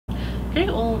Great.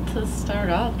 Well, to start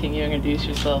off, can you introduce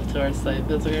yourself to our site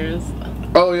visitors?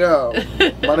 Oh yeah,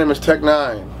 my name is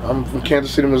N9ne. I'm from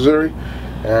Kansas City, Missouri,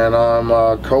 and I'm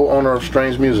co-owner of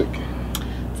Strange Music.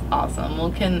 Awesome.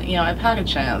 Well, I've had a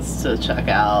chance to check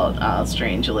out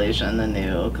Strangulation, the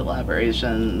new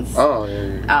collaborations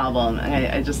album.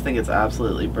 I just think it's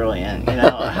absolutely brilliant. You know,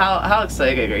 how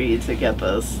excited are you to get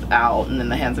this out and in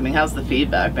the hands? I mean, how's the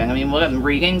feedback been? I mean, what I'm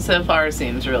reading so far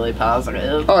seems really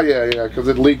positive. Oh yeah, because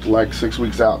it leaked like 6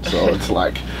 weeks out, so it's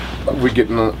like we're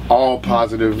getting all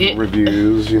positive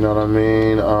reviews. You know what I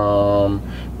mean?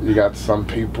 You got some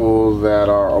people that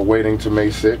are waiting to May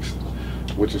 6th.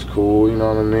 Which is cool, you know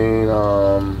what I mean?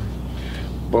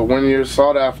 But when you're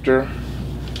sought after,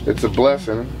 it's a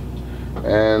blessing.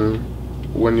 And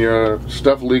when your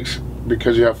stuff leaks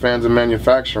because you have fans in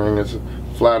manufacturing, it's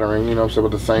flattering, you know what I'm saying?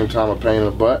 But at the same time, a pain in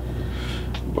the butt.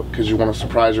 Because you want to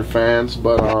surprise your fans,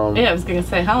 but yeah, I was gonna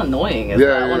say, how annoying is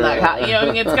that one? That, you know, I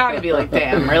mean, it's got to be like,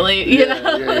 damn, really? You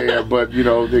know? Yeah. But you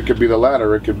know, it could be the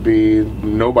latter. It could be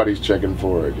nobody's checking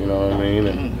for it. You know what I mean?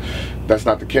 And that's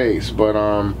not the case. But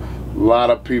a lot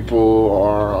of people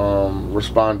are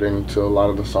responding to a lot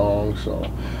of the songs. So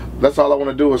that's all I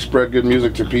want to do is spread good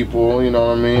music to people. You know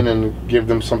what I mean? And give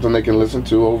them something they can listen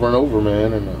to over and over,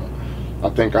 man. And I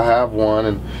think I have one.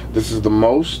 And this is the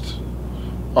most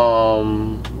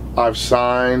I've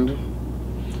signed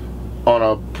on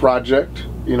a project,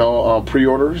 you know,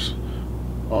 pre-orders.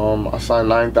 I signed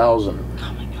 9,000.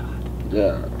 Oh my god.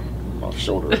 Yeah, my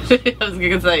shoulders. I was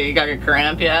gonna say, you got a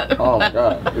cramp yet? Oh my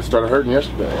god, it started hurting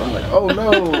yesterday. I'm like, oh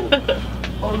no,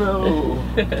 oh no.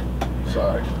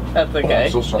 Sorry. That's okay.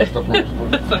 I'm so sorry. Stop me.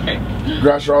 Sorry.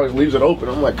 Grasher always leaves it open.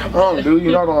 I'm like, come on, dude,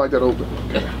 you know I don't like that open.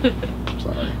 Okay.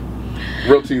 Sorry.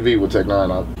 Real TV would take 9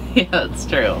 out. Yeah, that's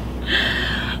true.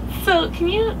 So, can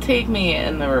you take me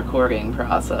in the recording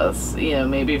process, you know,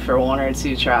 maybe for 1 or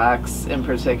 2 tracks in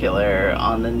particular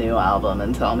on the new album,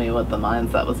 and tell me what the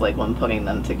mindset was like when putting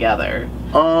them together?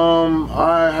 I'm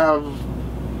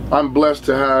blessed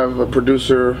to have a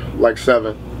producer like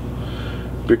Seven,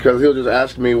 because he'll just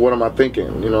ask me, what am I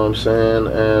thinking, you know what I'm saying?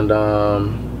 And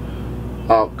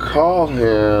I'll call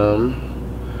him.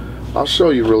 I'll show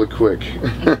you really quick.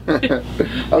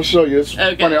 I'll show you. It's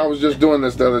funny, I was just doing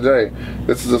this the other day.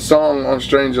 This is a song on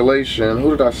Strangulation.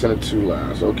 Who did I send it to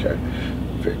last? Okay,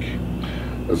 Vic.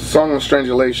 It's a song on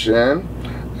Strangulation,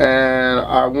 and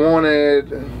I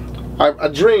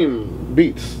dream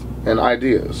beats and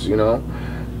ideas, you know?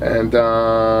 And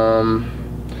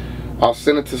I'll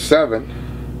send it to Seven,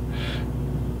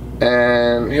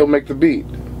 and he'll make the beat.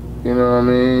 You know what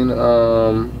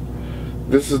I mean?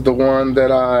 This is the one that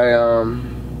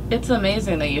It's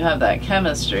amazing that you have that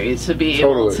chemistry to be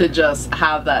able to just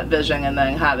have that vision and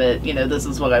then have it, you know, this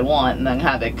is what I want, and then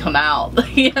have it come out.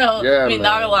 You know, yeah, I mean,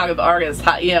 not a lot of artists,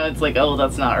 you know, it's like, oh,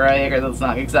 that's not right, or that's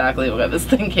not exactly what I was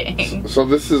thinking. So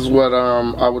this is what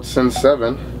I would send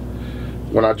Seven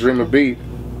when I dream a beat,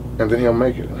 and then he'll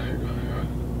make it.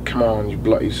 Come on, you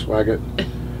bloody swagger.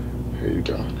 Here you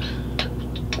go.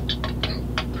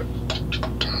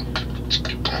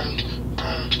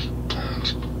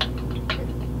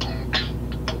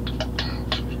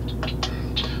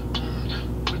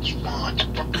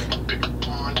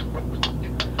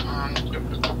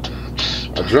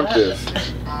 I dreamt this.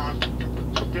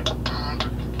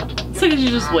 So did you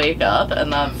just wake up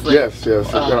and that's like... Yes. Oh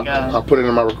my God. I put it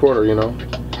in my recorder, you know.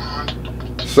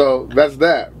 So that's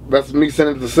that. That's me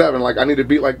sending it to Seven. Like, I need a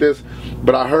beat like this,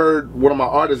 but I heard one of my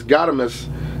artists, Gadamus,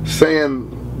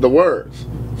 saying the words.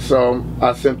 So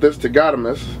I sent this to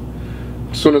Gadamus.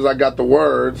 As soon as I got the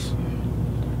words,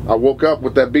 I woke up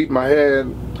with that beat in my head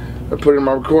and put it in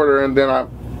my recorder, and then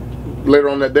later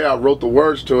on that day I wrote the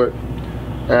words to it,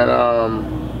 and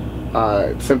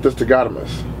I sent this to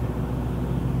Gadamus.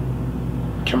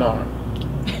 Come on.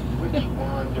 Which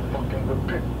one you fucking with?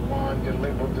 Pick one, you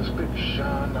label description.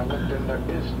 I looked in there,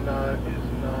 is none.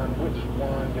 Which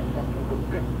one you fucking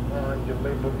with? Pick one, you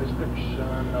label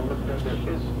description. I looked in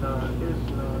there, is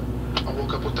none. I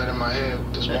woke up with that in my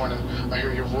head this morning. I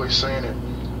hear your voice saying it.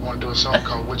 I want to do a song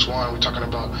called Which One. We're talking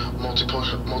about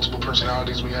multiple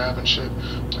personalities we have and shit.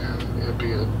 And it'd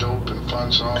be a dope and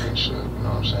fun song and shit. You know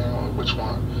what I'm saying? Well, which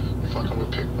one? You fucking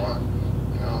with, pick one.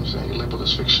 You know what I'm saying? You label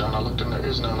this fiction. I looked in there,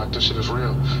 is none. Like, this shit is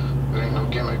real. It ain't no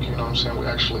gimmick. You know what I'm saying? We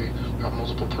actually have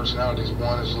multiple personalities.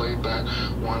 One is laid back.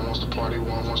 One wants to party.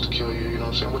 One wants to kill you. You know what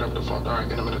I'm saying? Whatever the fuck. All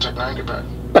right, in a minute, N9ne, get back.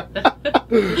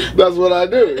 That's what I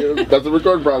do. That's the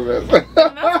recording process.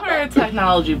 That's where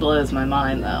technology blows my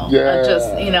mind, though. Yeah.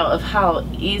 Just, you know, of how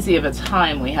easy of a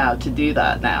time we have to do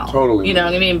that now. Totally. You know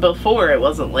what I mean? Before it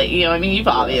wasn't like, you know, I mean, you've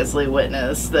obviously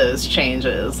witnessed those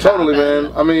changes. Totally, happen.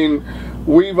 man. I mean,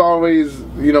 we've always,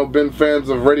 you know, been fans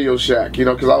of Radio Shack, you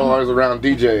know, because I was always around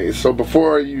DJs. So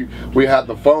before we had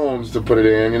the phones to put it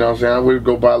in, you know what I'm saying, we would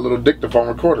go buy little dictaphone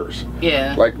recorders.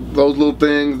 Yeah. Like those little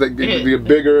things, they get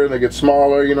bigger, they get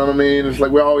smaller, you know what I mean? It's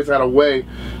like we always had a way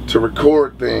to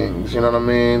record things, you know what I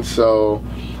mean? So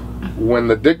when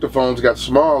the dictaphones got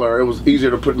smaller, it was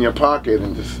easier to put in your pocket,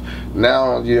 and just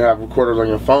now you have recorders on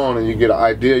your phone and you get an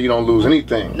idea, you don't lose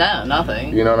anything. No,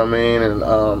 nothing. You know what I mean?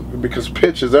 And because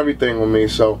pitch is everything with me,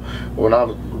 so when I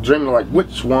was dreaming like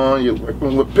which one, you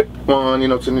pick one, you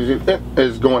know,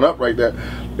 it's going up right there.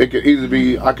 It could easily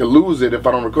be, I could lose it if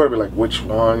I don't record it, be like which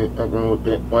one, it'll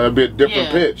be a different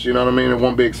pitch, you know what I mean? It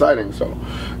won't be exciting, so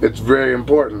it's very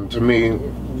important to me.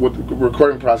 With the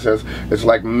recording process, it's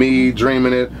like me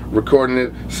dreaming it, recording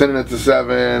it, sending it to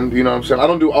Seven, you know what I'm saying? I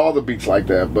don't do all the beats like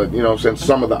that, but you know what I'm saying,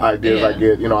 some of the ideas I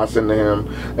get, you know, I send to him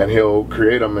and he'll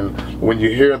create them, and when you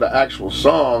hear the actual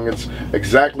song, it's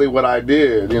exactly what I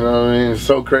did, you know what I mean? It's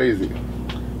so crazy.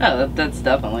 Oh, that's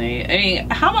definitely, I mean,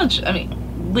 how much, I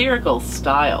mean, lyrical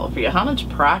style for you, how much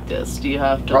practice do you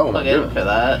have to plug in for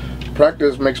that?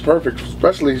 Practice makes perfect,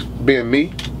 especially being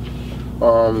me.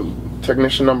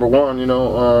 Technician number one, you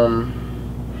know,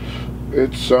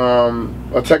 it's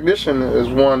a technician is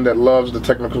one that loves the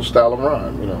technical style of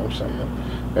rhyme, you know what I'm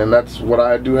saying, and that's what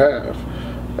I do have,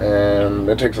 and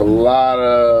it takes a lot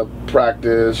of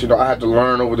practice. You know, I had to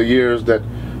learn over the years that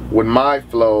with my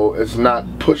flow, it's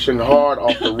not pushing hard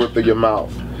off the roof of your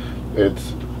mouth,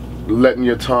 it's letting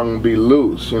your tongue be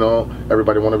loose. You know,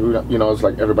 everybody want to be, you know, it's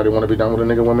like everybody want to be down with a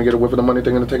nigga when we get a whiff of the money,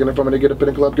 thinking of taking it from me, to get a pit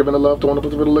in club, giving the love to want to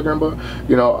put the liquor in, but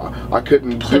you know, I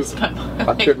couldn't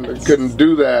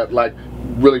do that, like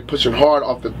really pushing hard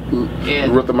off the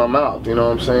roof of my mouth, you know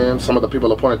what I'm saying? Some of the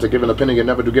people are pointing to giving a penny and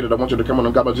never do get it. I want you to come on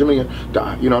and got my Jimmy and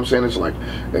die, you know what I'm saying? It's like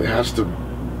it has to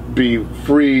be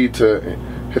free to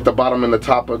hit the bottom and the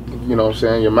top of, you know what I'm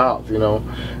saying, your mouth, you know,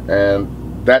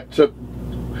 and that took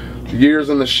years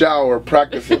in the shower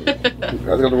practicing.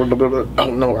 Oh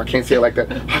no, I can't say it like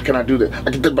that. How can I do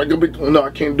that? No, I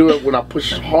can't do it when I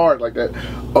push hard like that.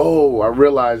 Oh, I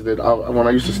realized that when I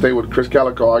used to stay with Kristyn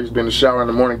Clarke, I used to be in the shower in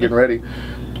the morning getting ready,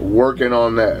 working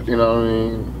on that, you know what I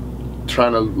mean?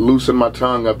 Trying to loosen my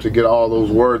tongue up to get all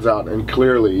those words out and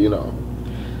clearly, you know,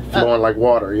 flowing like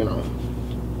water, you know.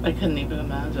 I couldn't even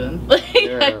imagine.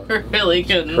 I really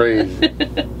couldn't. It's crazy.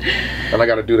 And I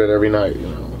got to do that every night, you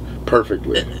know,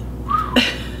 perfectly.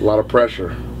 A lot of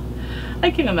pressure. I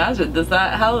can imagine. Does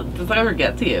that ever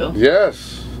get to you?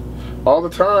 Yes, all the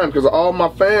time, because all my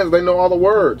fans, they know all the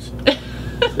words.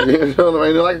 You know what I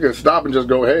mean? Like I can stop and just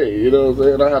go, hey, you know what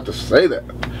I'm saying? I have to say that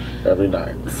every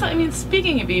night. So I mean,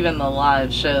 speaking of even the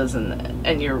live shows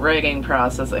and your writing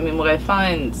process, I mean, what I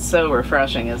find so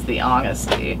refreshing is the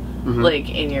honesty, like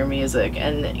in your music,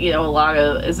 and you know,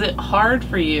 is it hard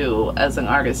for you as an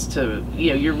artist to,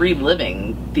 you know, you're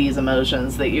reliving these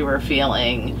emotions that you were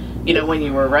feeling, you know, when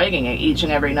you were writing it each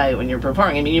and every night when you're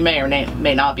performing? I mean, you may or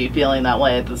may not be feeling that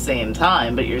way at the same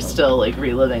time, but you're still like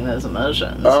reliving those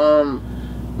emotions.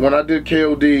 When I did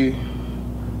KOD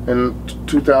in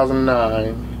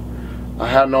 2009, I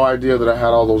had no idea that I had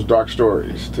all those dark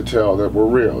stories to tell that were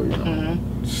real, you know.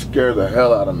 Scared the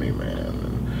hell out of me, man.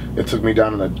 And it took me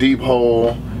down in a deep hole,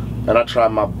 and I tried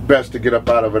my best to get up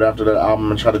out of it after that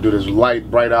album and try to do this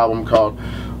light, bright album called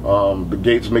The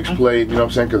Gates Mix Played, you know what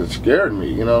I'm saying, because it scared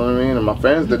me, you know what I mean? And my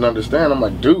fans didn't understand. I'm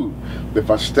like, dude, if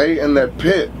I stay in that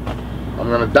pit, I'm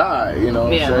gonna die, you know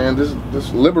what I'm saying?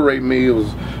 This liberate me. It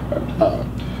was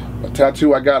a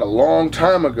tattoo I got a long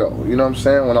time ago, you know what I'm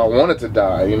saying, when I wanted to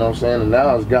die, you know what I'm saying, and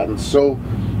now it's gotten so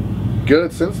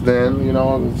good since then, you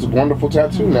know, it's a wonderful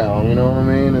tattoo now, you know what I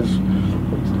mean?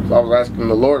 I was asking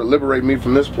the Lord to liberate me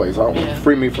from this place,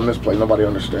 free me from this place. Nobody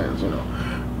understands, you know.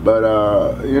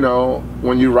 But you know,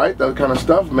 when you write that kind of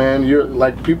stuff, man, you're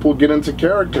like, people get into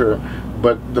character.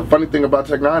 But the funny thing about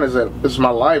N9ne is that it's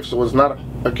my life, so it's not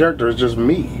a character, it's just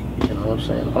me, you know what I'm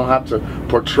saying? I don't have to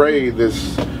portray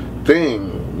this thing,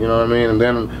 you know what I mean? And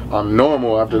then I'm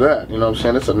normal after that, you know what I'm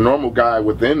saying? It's a normal guy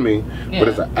within me, but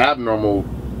it's an abnormal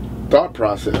thought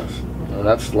process. And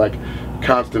that's like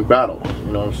constant battle,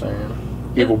 you know what I'm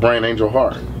saying? Evil brain, angel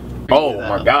heart. Oh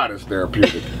my God, it's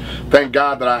therapeutic. Thank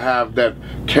God that I have that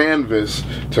canvas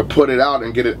to put it out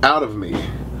and get it out of me.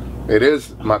 It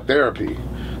is my therapy.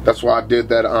 That's why I did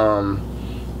that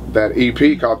that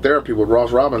EP called Therapy with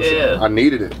Ross Robinson. I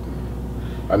needed it.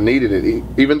 I needed it.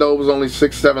 Even though it was only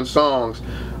 6-7 songs,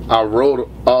 I wrote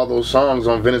all those songs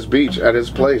on Venice Beach at his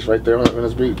place right there on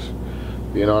Venice Beach.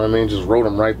 You know what I mean? Just wrote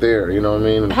them right there. You know what I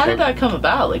mean? And how did that come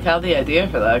about? Like, how did the idea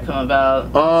for that come about?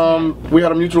 We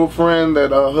had a mutual friend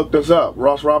that hooked us up.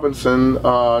 Ross Robinson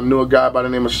knew a guy by the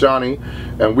name of Shawnee,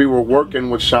 and we were working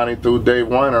with Shawnee through Dave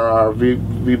Weiner, our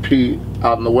VP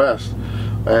out in the West.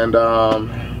 And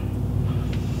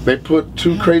they put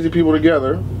two crazy people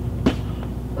together,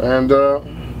 and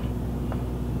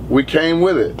we came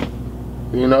with it.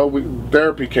 You know,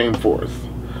 therapy came forth,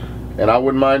 and I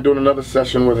wouldn't mind doing another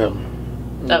session with him.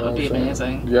 That would be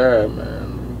amazing. Yeah,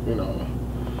 man. You know,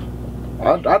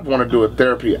 I'd want to do a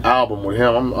therapy album with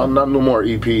him. I'm not no more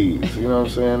EPs. You know what I'm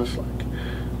saying? It's like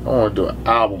I want to do an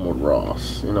album with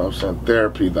Ross. You know what I'm saying?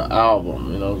 Therapy, the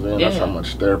album. You know what I'm saying? Yeah. That's how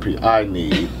much therapy I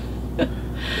need. You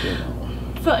know.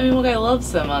 So, I mean, what I love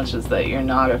so much is that you're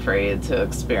not afraid to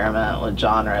experiment with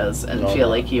genres and feel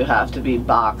like you have to be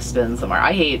boxed in somewhere.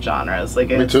 I hate genres.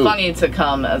 Like, it's funny to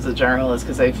come as a journalist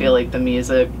because I feel like the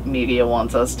music media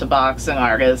wants us to box an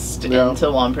artist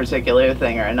into one particular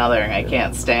thing or another, and I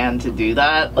can't stand to do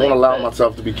that. I don't allow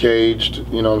myself to be caged.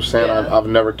 You know what I'm saying? Yeah. I've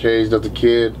never caged as a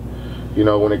kid, you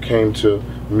know, when it came to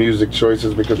music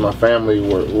choices, because my family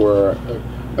were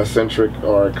eccentric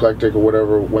or eclectic or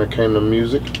whatever when it came to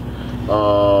music.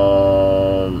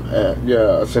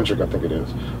 Yeah, eccentric I think it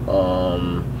is.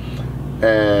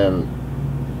 And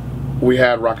we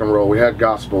had rock and roll, we had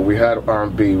gospel, we had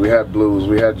R&B, we had blues,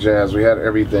 we had jazz, we had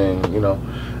everything, you know.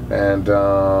 And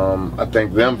I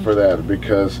thank them for that,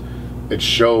 because it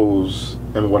shows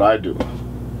in what I do.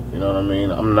 You know what I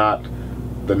mean? I'm not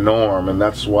the norm, and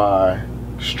that's why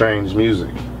strange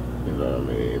music, you know what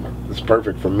I mean? It's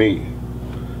perfect for me.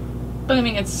 But I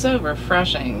mean, it's so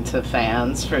refreshing to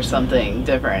fans for something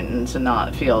different and to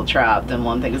not feel trapped in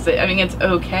one thing. 'Cause I mean, it's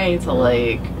okay to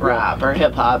like rap or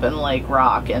hip hop and like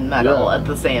rock and metal at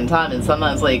the same time. And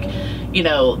sometimes, like, you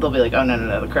know, they'll be like, "Oh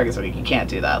no, the Craig is like, you can't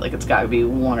do that. Like, it's got to be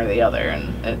one or the other,"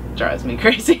 and it drives me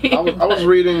crazy. I was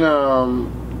reading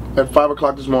at 5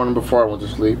 o'clock this morning before I went to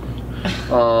sleep.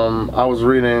 I was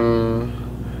reading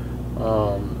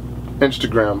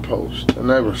Instagram posts, and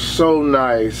they were so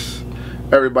nice.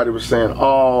 Everybody was saying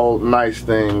all nice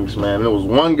things, man. And there was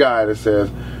one guy that says,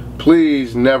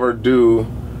 "Please never do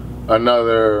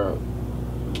another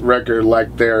record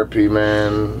like Therapy,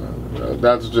 man. It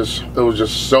was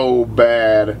just so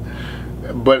bad."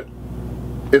 But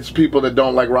it's people that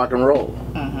don't like rock and roll.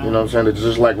 You know what I'm saying? They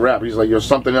just like rap. He's like, "Your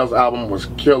Something Else album was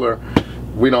killer.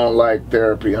 We don't like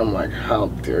Therapy." I'm like, how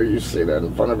dare you say that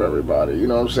in front of everybody? You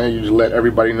know what I'm saying? You just let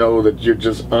everybody know that you're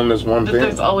just on this one thing.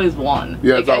 There's always one.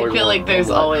 Yeah, like, it's always I feel one. like there's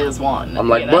always one. I'm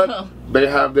like, but they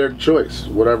have their choice,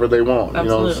 whatever they want. Absolutely. You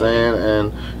know what I'm saying?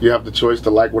 And you have the choice to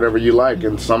like whatever you like.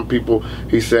 And some people,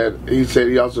 he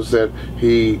also said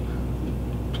he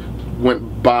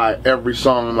went by every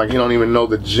song. I'm like, he don't even know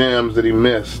the gems that he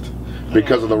missed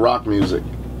because of the rock music.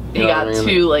 You got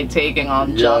too like taking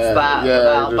on just that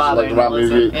without bothering like to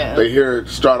listen. They hear it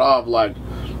start off like,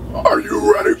 "Are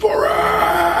you ready for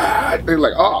it?" They're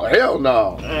like, "Oh hell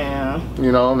no!" Yeah.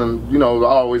 You know, and you know, I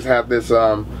always had this.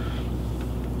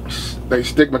 They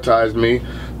stigmatized me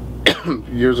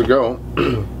years ago.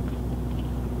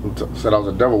 Said I was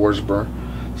a devil worshiper.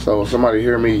 So somebody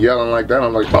hear me yelling like that,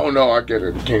 I'm like, "Oh no, I get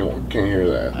it. Can't hear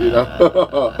that." You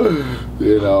know,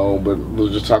 you know. But we were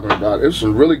just talking about it. There's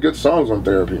some really good songs on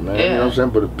Therapy, man. You know what I'm saying?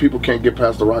 But if people can't get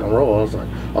past the rock and roll, I was like,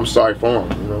 I'm sorry for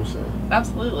them. You know what I'm saying?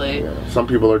 Absolutely. Yeah. Some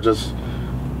people are just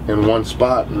in one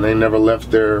spot and they never left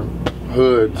their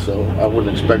hood, so I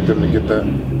wouldn't expect them to get that.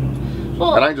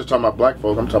 Well, and I ain't just talking about black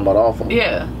folk. I'm talking about all folk.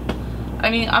 Yeah. I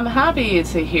mean, I'm happy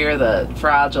to hear that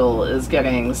Fragile is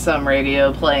getting some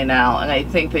radio play now, and I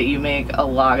think that you make a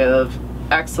lot of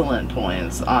excellent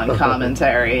points on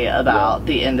commentary about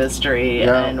the industry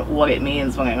and what it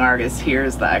means when an artist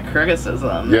hears that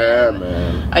criticism. Yeah,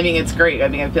 man. I mean, it's great. I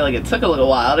mean, I feel like it took a little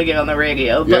while to get on the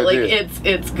radio, but like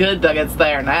it's good that it's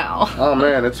there now. Oh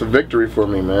man, it's a victory for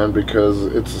me, man, because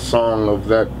it's a song of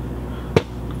that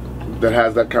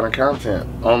has that kind of content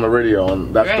on the radio,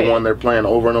 and that's the one they're playing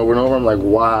over and over and over. I'm like,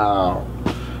 wow,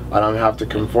 I don't have to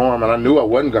conform, and I knew I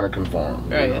wasn't going to conform. You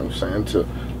know what I'm saying? To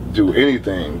do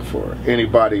anything for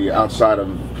anybody outside of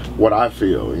what I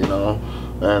feel, you know.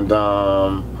 And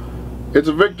it's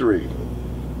a victory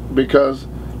because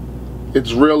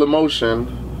it's real emotion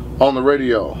on the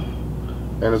radio,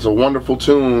 and it's a wonderful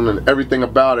tune, and everything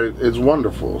about it is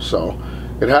wonderful. So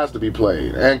it has to be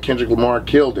played. And Kendrick Lamar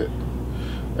killed it.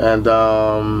 And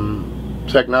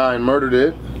N9ne murdered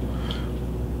it,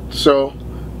 so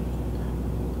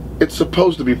it's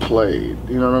supposed to be played,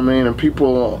 you know what I mean? And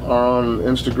people are on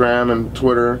Instagram and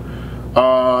Twitter,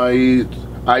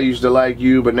 I used to like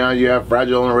you, but now you have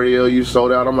Fragile on the radio, you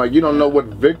sold out. I'm like, you don't know what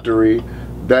victory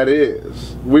that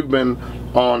is. We've been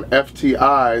on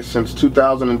FTI since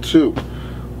 2002.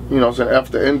 You know, it's an F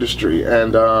the industry,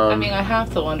 and I mean, I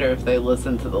have to wonder if they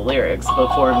listen to the lyrics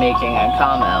before making a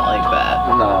comment like that.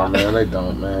 No, man, they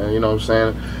don't, man. You know what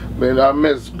I'm saying? Man, I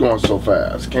miss going so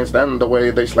fast. Can't stand the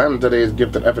way they slam today's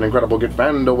gifted, effing incredible. Get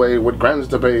fanned away with grands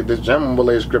to pay. This gem will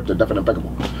is scripted, definitely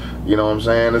impeccable. You know what I'm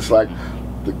saying? It's like,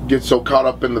 get so caught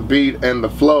up in the beat and the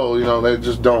flow, you know, they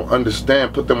just don't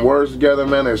understand. Put them words together,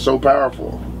 man, they're so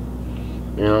powerful.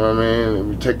 You know what I mean? And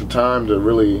we take the time to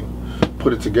really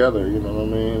put it together, you know what I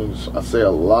mean? I say a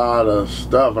lot of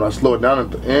stuff and I slow it down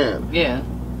at the end. Yeah.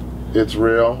 It's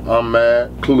real. I'm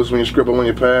mad. Clueless when you scribble on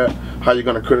your pad. How you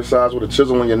gonna criticize with a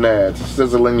chisel in your nads?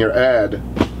 Sizzle in your ad.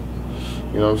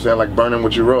 You know what I'm saying? Like burning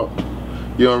what you wrote.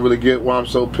 You don't really get why I'm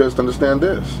so pissed. Understand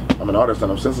this. I'm an artist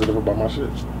and I'm sensitive about my shit.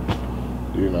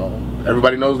 You know,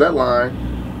 everybody knows that line.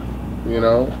 You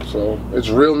know, so it's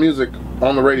real music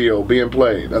on the radio being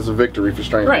played. That's a victory for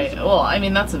strangers. Right. Well, I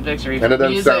mean, that's a victory for music. And it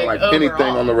doesn't sound like overall.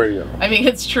 anything on the radio. I mean,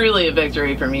 it's truly a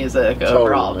victory for music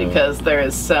overall, because there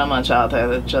is so much out there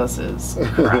that just is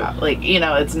crap. Like, you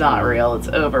know, it's not real. It's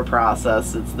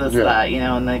over-processed. It's this, that, you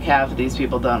know, and like half of these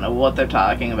people don't know what they're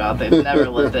talking about. They've never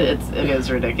lived it. It is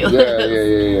ridiculous.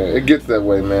 Yeah. It gets that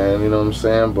way, man. You know what I'm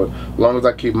saying? But as long as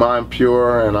I keep mine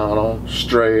pure and I don't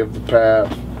stray of the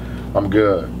path, I'm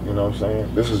good. You know what I'm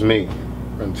saying? This is me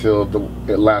until the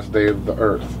last day of the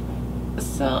earth.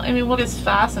 So, I mean, what is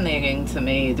fascinating to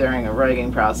me during a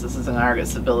writing process is an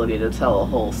artist's ability to tell a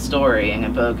whole story and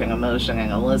evoking emotion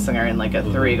in a listener in like a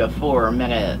 3 to 4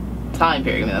 minute time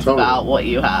period. I mean, that's about what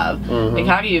you have. Like,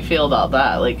 how do you feel about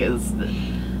that? Like,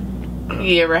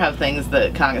 you ever have things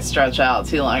that kind of stretch out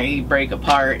too long, or you break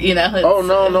apart, you know? Oh,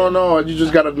 no. You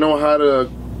just got to know how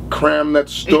to cram that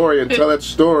story and tell that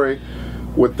story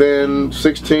within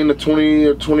 16 to 20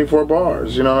 or 24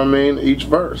 bars, you know what I mean, each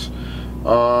verse.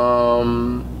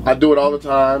 I do it all the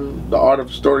time. The art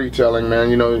of storytelling, man.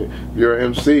 You know, if you're an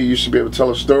MC, you should be able to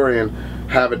tell a story and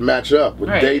have it match up with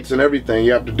dates and everything.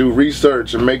 You have to do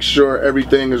research and make sure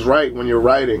everything is right when you're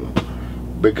writing,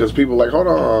 because people are like, hold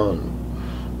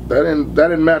on, that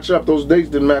didn't match up. Those dates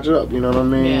didn't match up. You know what I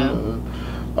mean?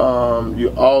 Yeah.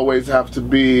 You always have to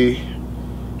be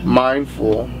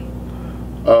mindful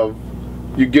of,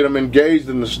 you get them engaged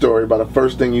in the story by the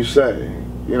first thing you say,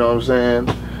 you know what I'm saying?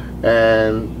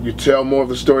 And you tell more of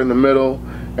the story in the middle,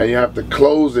 and you have to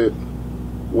close it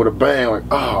with a bang, like,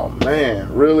 oh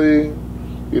man, really?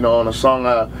 You know, on a song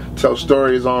I tell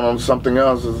stories on something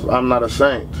else is I'm Not a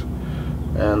Saint.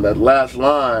 And that last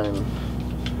line,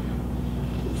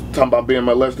 talking about being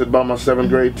molested by my 7th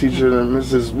grade teacher and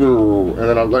Mrs. Woo, and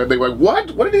then I'm like, they're like,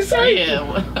 what? What did he say?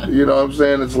 Yeah. You know what I'm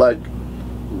saying? It's like,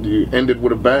 you end it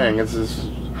with a bang. It's just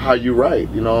how you write,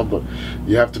 you know, but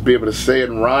you have to be able to say it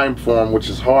in rhyme form, which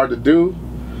is hard to do.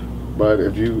 But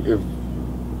if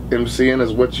MCing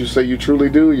is what you say you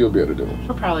truly do, you'll be able to do it.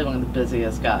 We're probably one of the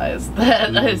busiest guys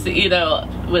that is, you know,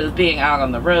 with being out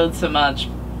on the road so much,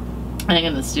 and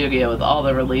in the studio with all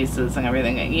the releases and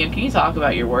everything. You know, can you talk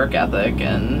about your work ethic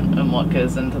and what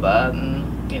goes into that,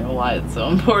 and you know why it's so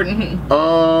important?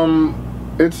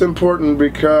 It's important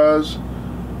because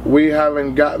we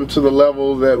haven't gotten to the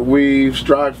level that we've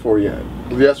strived for yet.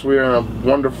 Yes, we're in a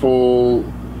wonderful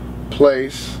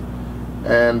place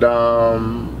and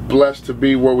blessed to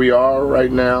be where we are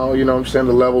right now, you know what I'm saying,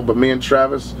 the level, but me and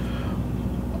Travis,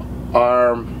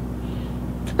 our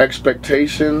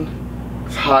expectation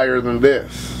is higher than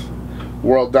this.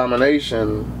 World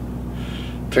domination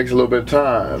takes a little bit of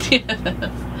time.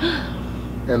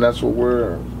 And that's what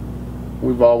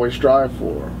we've always strived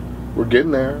for. We're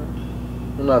getting there.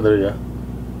 I'm not there yet.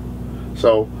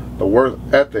 So the work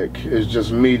ethic is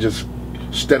just me just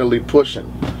steadily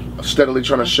pushing, steadily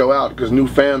trying to show out, because new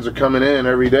fans are coming in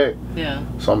every day. Yeah.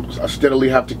 So I steadily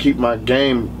have to keep my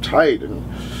game tight, and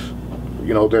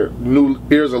you know, their new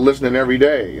ears are listening every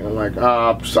day. And I'm like,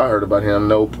 I heard about him.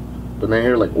 Nope. But then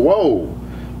here, like, whoa,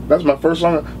 that's my first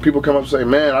song. People come up and say,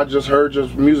 man, I just heard your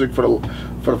music for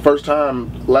the first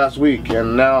time last week,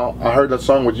 and now I heard that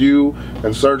song with you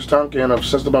and Serge Tankian of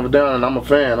System of a Down, and I'm a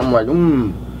fan. I'm like,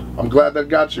 I'm glad that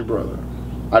got you, brother.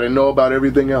 I didn't know about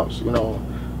everything else, you know,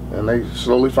 and they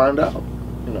slowly find out,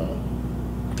 you know.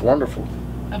 Wonderful.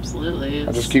 Absolutely.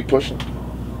 I just keep pushing.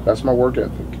 That's my work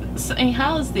ethic. So, and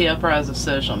how has the uprise of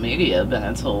social media been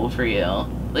a tool for you?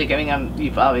 Like, I mean,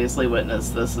 you've obviously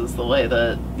witnessed this is the way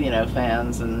that, you know,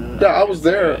 fans and... Yeah, I was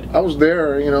there,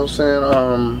 you know what I'm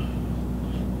saying,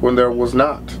 when there was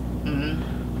not.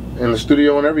 In the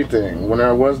studio and everything, when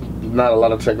there was not a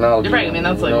lot of technology. Right, I mean,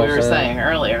 that's like we were saying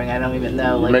earlier. I mean, I don't even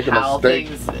know, like, how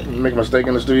things... Make a mistake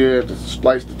in the studio, you have to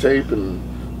splice the tape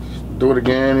and do it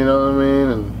again, you know what I mean?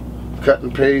 And cut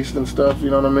and paste and stuff, you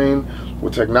know what I mean?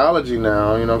 With technology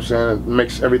now, you know what I'm saying, it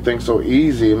makes everything so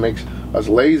easy. It makes us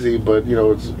lazy, but you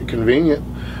know, it's convenient.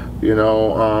 You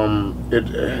know, it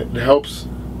helps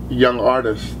young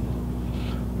artists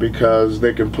because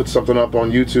they can put something up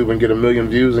on YouTube and get 1 million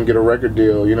views and get a record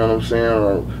deal, you know what I'm saying,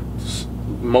 or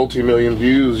multi-million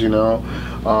views, you know.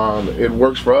 It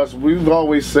works for us. We've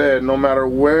always said no matter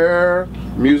where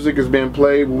music is being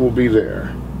played, we will be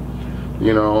there.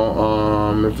 You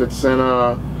know, if it's in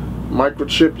a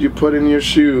microchip you put in your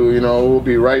shoe, you know, we'll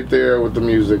be right there with the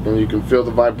music, and you can feel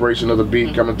the vibration of the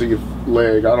beat coming through your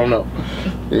leg. I don't know.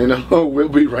 You know, we'll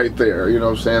be right there, you know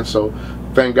what I'm saying? So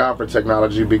thank God for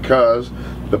technology, because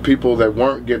the people that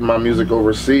weren't getting my music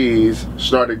overseas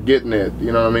started getting it,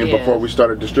 you know what I mean? Before we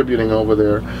started distributing over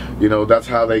there, you know, that's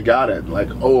how they got it. Like,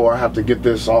 oh, I have to get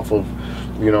this off of,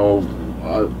 you know,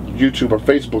 YouTube or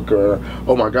Facebook, or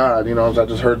oh my God, you know, I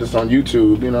just heard this on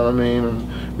YouTube, you know what I mean?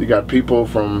 And you got people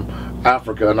from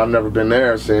Africa, and I've never been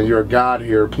there, saying, you're a god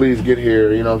here, please get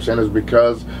here, you know what I'm saying? It's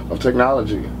because of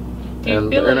technology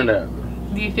and the internet.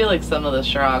 Do you feel like some of the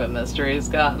shroud of mystery has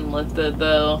gotten lifted,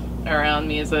 though, around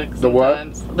music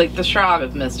sometimes? The what? Like the shroud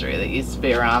of mystery that used to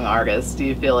be around artists. Do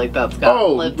you feel like that's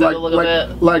gotten lifted a little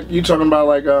bit? Like you talking about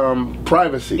like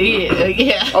privacy?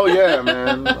 Yeah. Oh yeah,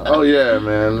 man. Oh yeah,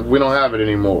 man. We don't have it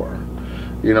anymore.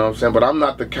 You know what I'm saying? But I'm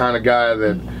not the kind of guy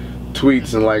that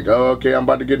tweets and like, oh, okay, I'm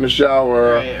about to get in the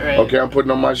shower. Right. Okay, I'm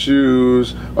putting on my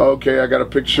shoes. Okay, I got a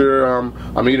picture.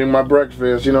 I'm eating my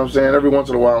breakfast. You know what I'm saying? Every once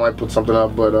in a while I might put something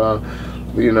up, but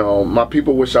you know, my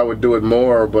people wish I would do it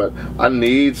more, but I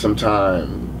need some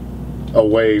time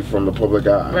away from the public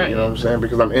eye. Right. You know what I'm saying?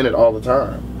 Because I'm in it all the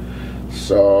time.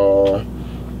 So,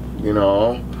 you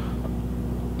know,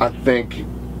 I think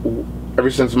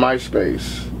ever since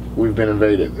MySpace, we've been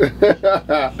invaded.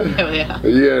 Oh, yeah.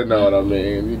 You know what I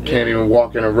mean? You can't even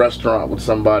walk in a restaurant with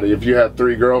somebody. If you had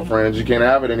 3 girlfriends, you can't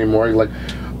have it anymore. You're like,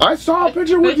 I saw a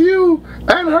picture with you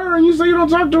and her, and you say you don't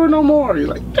talk to her no more. You're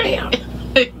like, damn.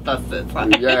 Busted.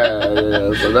 Yeah,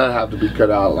 so that had to be cut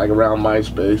out, like around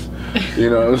MySpace, you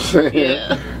know what I'm saying?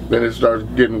 Yeah. Then it starts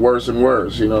getting worse and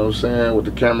worse, you know what I'm saying, with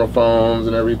the camera phones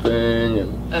and everything.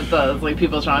 And it does, like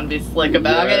people trying to be slick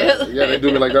about it. Yeah, they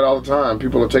do me like that all the time.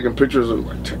 People are taking pictures of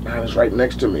like, N9ne is right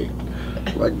next to me.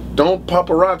 Like, don't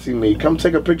paparazzi me. Come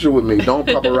take a picture with me. Don't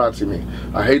paparazzi me.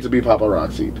 I hate to be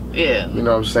paparazzied. Yeah. You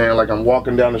know what I'm saying? Like, I'm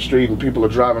walking down the street and people are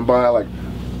driving by, like,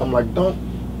 I'm like,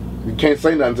 don't. You can't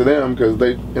say nothing to them because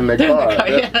they in their car.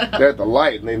 They're at the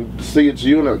light and they see it's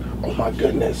you and they're like, oh my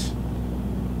goodness,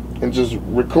 and just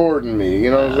recording me. You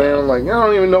know what I'm saying? I'm like, I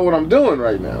don't even know what I'm doing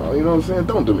right now. You know what I'm saying?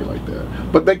 Don't do me like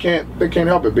that. But they can't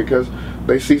help it because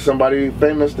they see somebody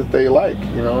famous that they like.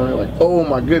 You know, and they're like, oh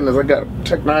my goodness, I got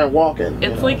N9ne walking.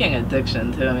 It's like an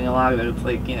addiction too. I mean, a lot of it's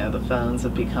like, you know, the phones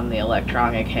have become the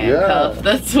electronic handcuff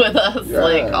that's with us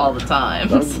like all the time.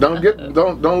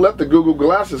 Don't let the Google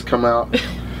glasses come out.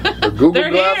 The Google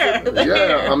glasses,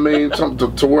 I mean,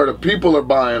 to where the people are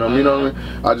buying them, you know what I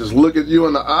mean? I just look at you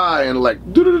in the eye and like,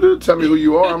 tell me who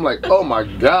you are. I'm like, oh my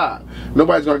God,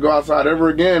 nobody's gonna go outside ever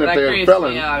again if they're a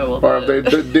felon or if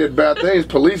they did bad things.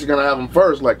 Police are gonna have them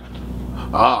first. Like,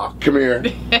 come here.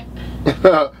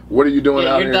 What are you doing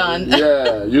out here? Done.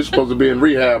 Yeah, you're supposed to be in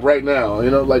rehab right now. You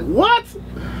know, like what?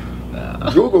 No.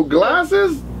 Google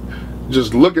glasses?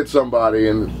 Just look at somebody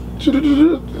and.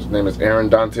 His name is Aaron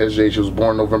Dantes. She was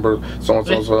born November so.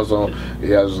 He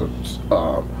has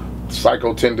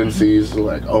psycho tendencies.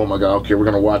 Like, oh my God, okay, we're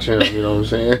gonna watch him. You know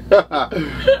what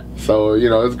I'm saying? So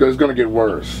you know, it's gonna get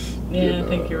worse. Yeah, you know, I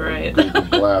think you're right.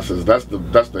 Glasses. That's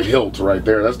the hilt right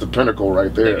there. That's the pinnacle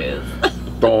right there. It is.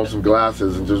 Throw on some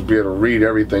glasses and just be able to read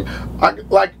everything. I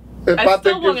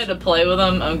still wanted to play with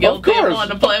them. I'm guilty of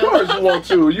wanting to play with them. Of course you want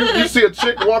to. You see a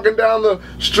chick walking down the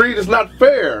street, it's not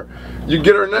fair. You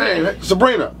get her name. Hey,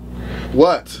 Sabrina.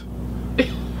 What?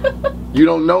 You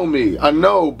don't know me. I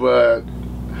know, but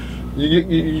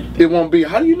it won't be.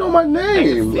 How do you know my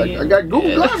name? I got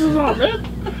Google glasses on, man.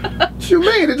 What you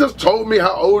mean? It just told me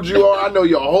how old you are. I know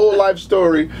your whole life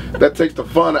story. That takes the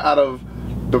fun out of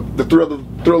the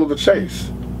thrill of the chase.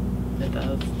 It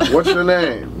does. What's your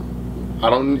name?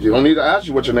 You don't need to ask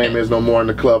you what your name is no more in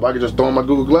the club. I can just throw on my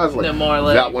Google glasses like,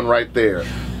 that one right there.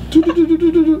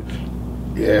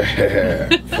 Yeah,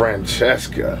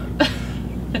 Francesca.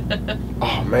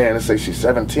 Oh man, let's say she's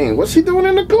 17. What's she doing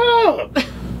in the club?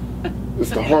 It's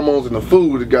the hormones and the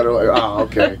food that got her like,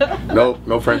 okay. Nope,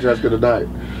 no Francesca tonight.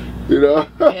 You know?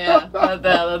 Yeah,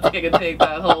 that's gonna take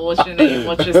that whole what's your name,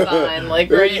 what's your sign,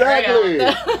 like right. Exactly.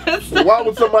 Right. Why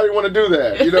would somebody want to do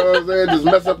that? You know what I'm saying? Just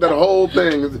mess up that whole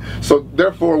thing. So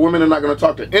therefore, women are not going to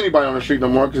talk to anybody on the street no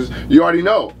more because you already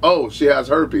know. Oh, she has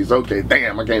herpes. Okay,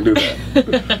 damn, I can't do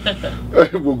that.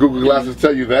 Will Google Glasses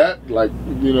tell you that? Like,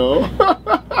 you know,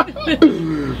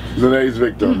 the AIDS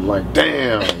victim. Like,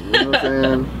 damn. You know what I'm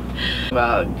saying?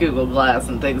 About Google Glass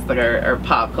and things that are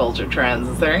pop culture trends,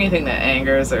 is there anything that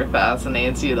angers or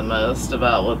fascinates you the most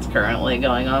about what's currently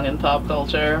going on in pop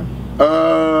culture?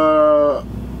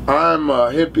 I'm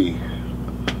a hippie.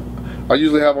 I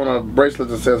usually have on a bracelet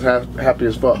that says happy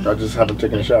as fuck. I just haven't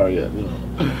taken a shower yet, you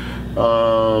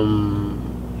know.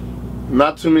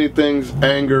 Not too many things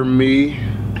anger me.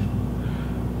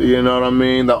 You know what I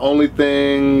mean? The only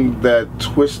thing that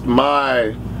twists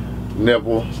my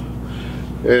nipple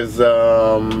is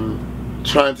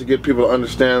trying to get people to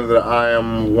understand that I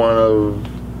am one of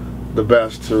the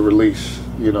best to release,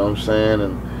 you know what I'm saying?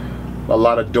 And a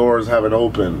lot of doors haven't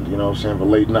opened, you know what I'm saying, for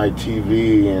late night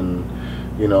TV and,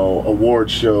 you know,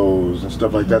 award shows and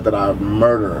stuff like that that I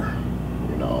murder,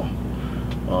 you know.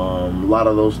 A lot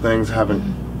of those things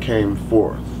haven't came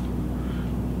forth.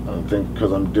 I don't think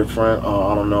because I'm different,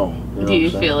 I don't know. You know Do you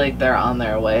feel like they're on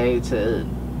their way to...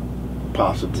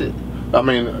 Possibly. I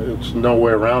mean, it's no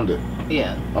way around it.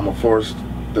 Yeah. I'm a force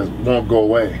that won't go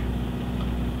away.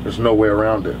 There's no way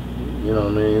around it. You know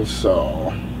what I mean? So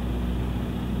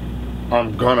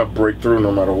I'm gonna break through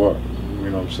no matter what. You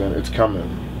know what I'm saying? It's coming.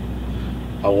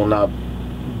 I will not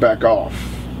back off.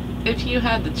 If you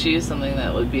had to choose something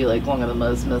that would be like one of the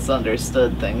most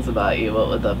misunderstood things about you, what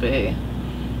would that be?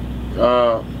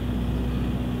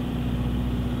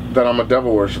 That I'm a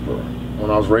devil worshiper.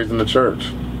 When I was raised in the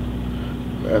church.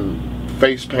 And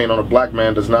face paint on a black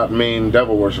man does not mean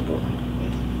devil worshiper.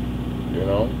 You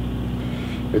know?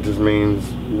 It just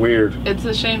means weird. It's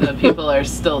a shame that people are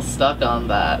still stuck on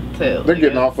that too. They're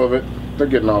getting off of it. They're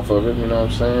getting off of it, you know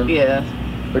what I'm saying? Yeah.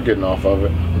 They're getting off of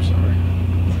it. I'm sorry.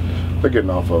 They're getting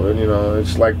off of it, you know.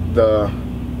 It's like the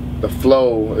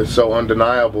flow is so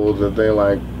undeniable that they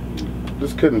like,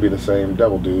 this couldn't be the same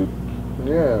devil dude.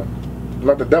 Yeah.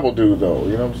 Not the devil dude though,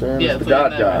 you know what I'm saying? Yeah, it's the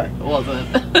God guy. It wasn't.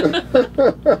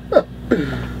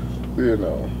 You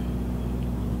know.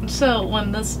 So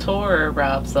when this tour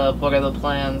wraps up, what are the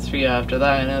plans for you after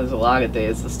that? I know there's a lot of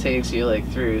days this takes you like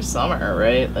through summer,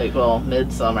 right? Like, well,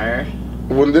 midsummer.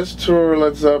 When this tour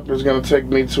lets up, it's going to take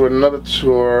me to another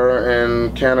tour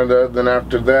in Canada. Then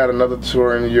after that, another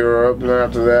tour in Europe. Then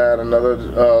after that, another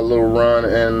little run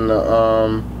in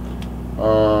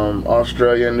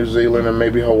Australia, New Zealand, and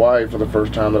maybe Hawaii for the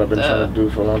first time that I've been trying to do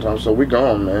for a long time. So we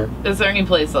gone, man. Is there any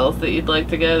place else that you'd like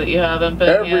to go that you haven't been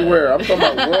Everywhere. yet? I'm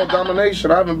talking about world domination.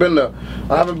 I haven't been to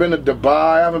Dubai.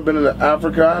 I haven't been to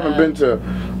Africa. I haven't been to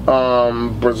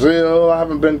Brazil. I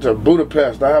haven't been to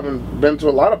Budapest. I haven't been to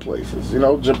a lot of places. You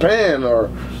know, Japan or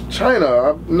China.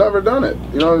 I've never done it.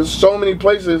 You know, there's so many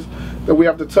places that we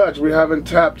have to touch. We haven't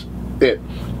tapped it.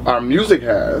 Our music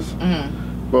has. Mm-hmm.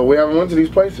 But we haven't went to these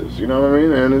places, you know what I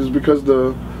mean? And it's because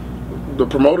the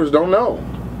promoters don't know.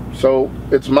 So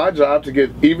it's my job to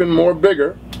get even more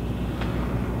bigger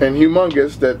and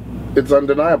humongous that it's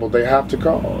undeniable. They have to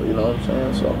call, you know what I'm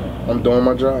saying? So I'm doing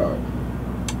my job.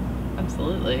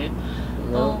 Absolutely.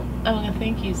 Well, I want to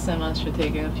thank you so much for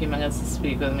taking a few minutes to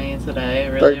speak with me today. I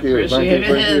really appreciate it.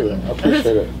 Thank you. I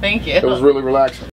appreciate it. Thank you. It was really relaxing.